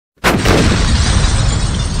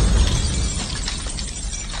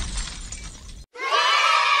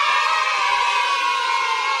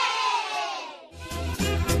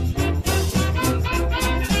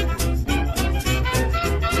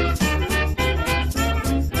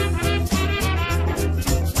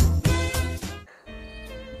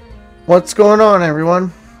What's going on,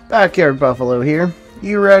 everyone? Backyard Buffalo here.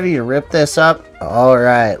 You ready to rip this up?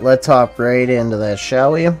 Alright, let's hop right into this,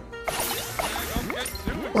 shall we?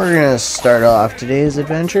 We're gonna start off today's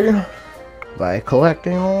adventure by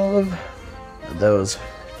collecting all of those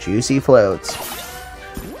juicy floats.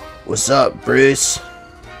 What's up, Bruce?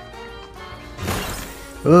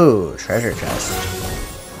 Ooh, treasure chest.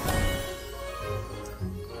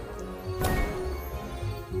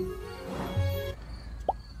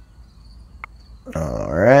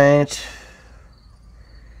 Alright.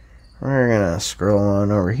 We're gonna scroll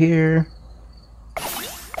on over here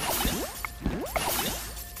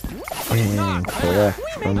and collect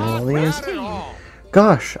from all these.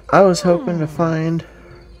 Gosh, I was hoping to find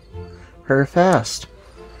her fast.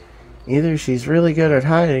 Either she's really good at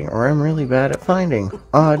hiding or I'm really bad at finding.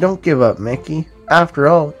 Don't give up, Mickey. After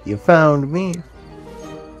all, you found me.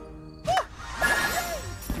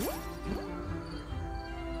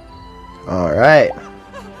 Alright.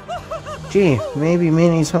 Gee, maybe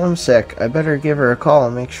Minnie's homesick. I better give her a call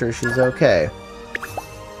and make sure she's okay.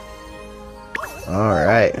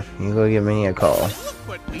 Alright, you go give Minnie a call.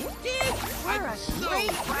 We're a great team,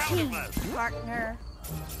 partner.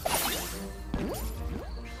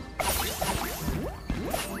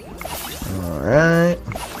 Alright.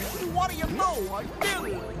 What do you know? I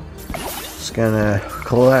do. Just gonna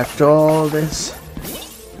collect all this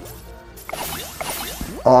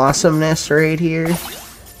awesomeness right here.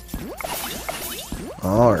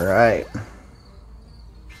 Alright.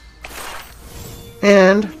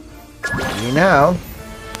 And we now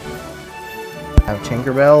have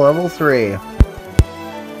Tinkerbell level 3. I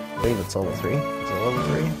believe it's level 3. Is it level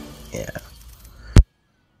 3? Yeah.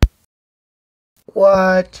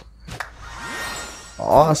 What?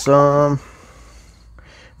 Awesome.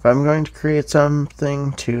 If I'm going to create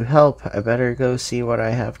something to help, I better go see what I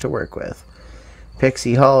have to work with.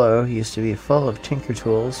 Pixie Hollow used to be full of tinker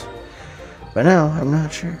tools, but now I'm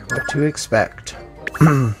not sure what to expect.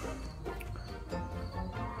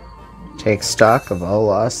 Take stock of all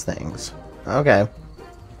lost things. Okay.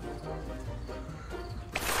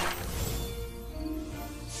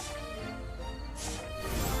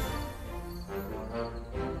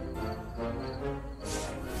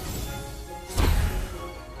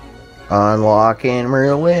 Unlocking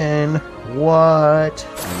Merlin. What?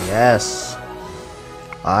 Yes.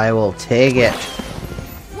 I will take it.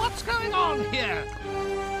 What's going on here?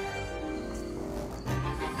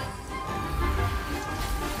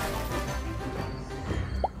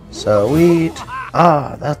 Sweet.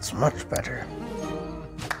 That's much better.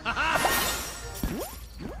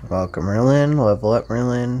 Welcome, Merlin. Level up,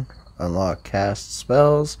 Merlin. Unlock cast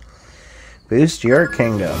spells. Boost your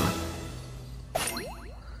kingdom.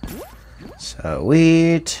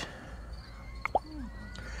 Sweet.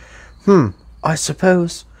 I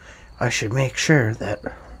suppose I should make sure that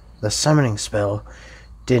the summoning spell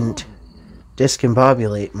didn't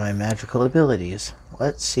discombobulate my magical abilities.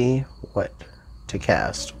 Let's see what to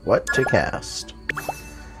cast.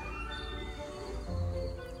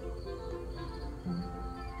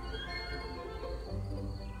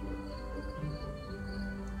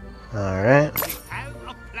 Alright.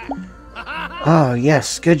 Oh,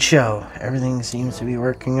 yes, good show. Everything seems to be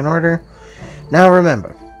working in order. Now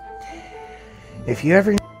remember, if you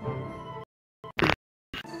ever need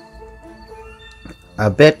a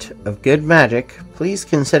bit of good magic, please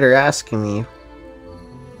consider asking me.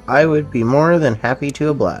 I would be more than happy to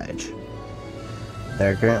oblige.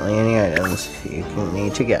 There are currently any items you can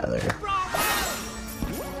need to gather.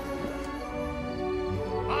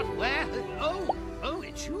 Where? Oh,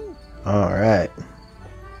 it's you. Alright.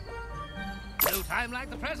 No time like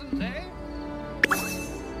the present, eh?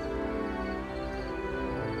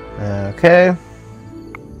 Okay.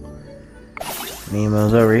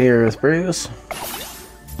 Nemo's over here with Bruce.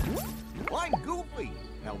 I'm goofy.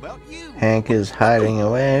 How about you? Hank is hiding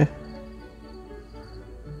away.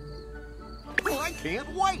 Well, I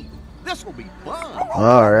can't wait. This will be fun.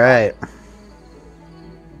 Alright.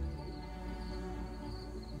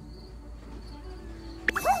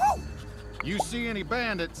 You see any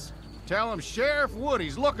bandits, tell them Sheriff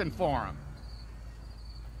Woody's looking for them.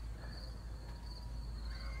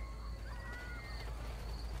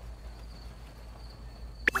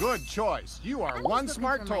 Good choice. You are one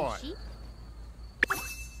smart toy.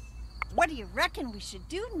 What do you reckon we should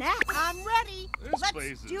do next? I'm ready. This place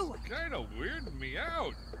Let's do is it. kind of weirding me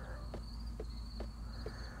out.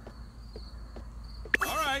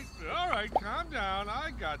 All right, calm down. I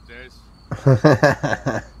got this.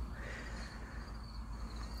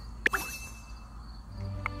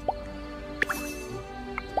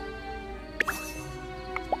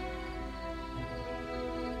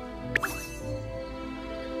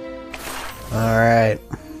 Alright.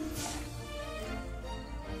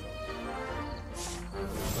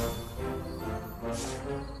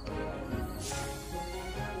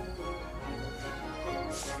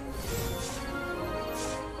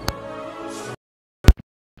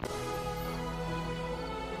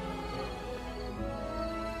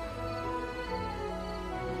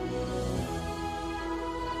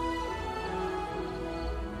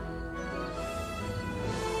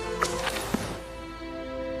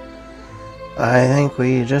 I think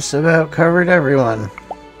we just about covered everyone.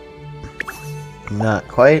 Not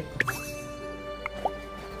quite.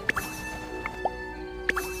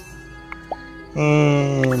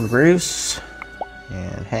 And Bruce.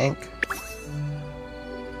 And Hank.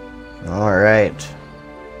 Alright.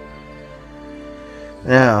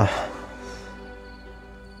 Now.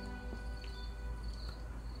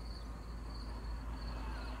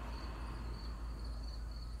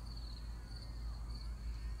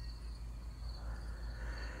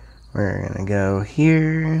 We're gonna go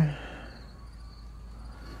here.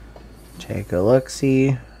 Take a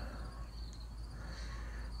look-see.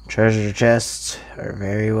 Treasure chests are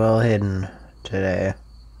very well hidden today.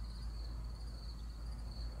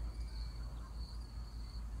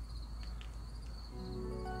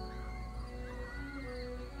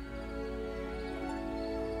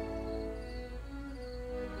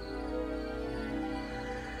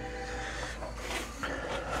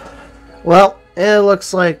 Well, it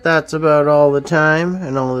looks like that's about all the time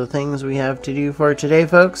and all the things we have to do for today,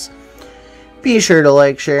 folks. Be sure to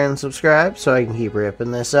like, share, and subscribe so I can keep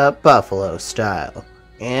ripping this up Buffalo style.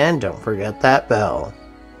 And don't forget that bell.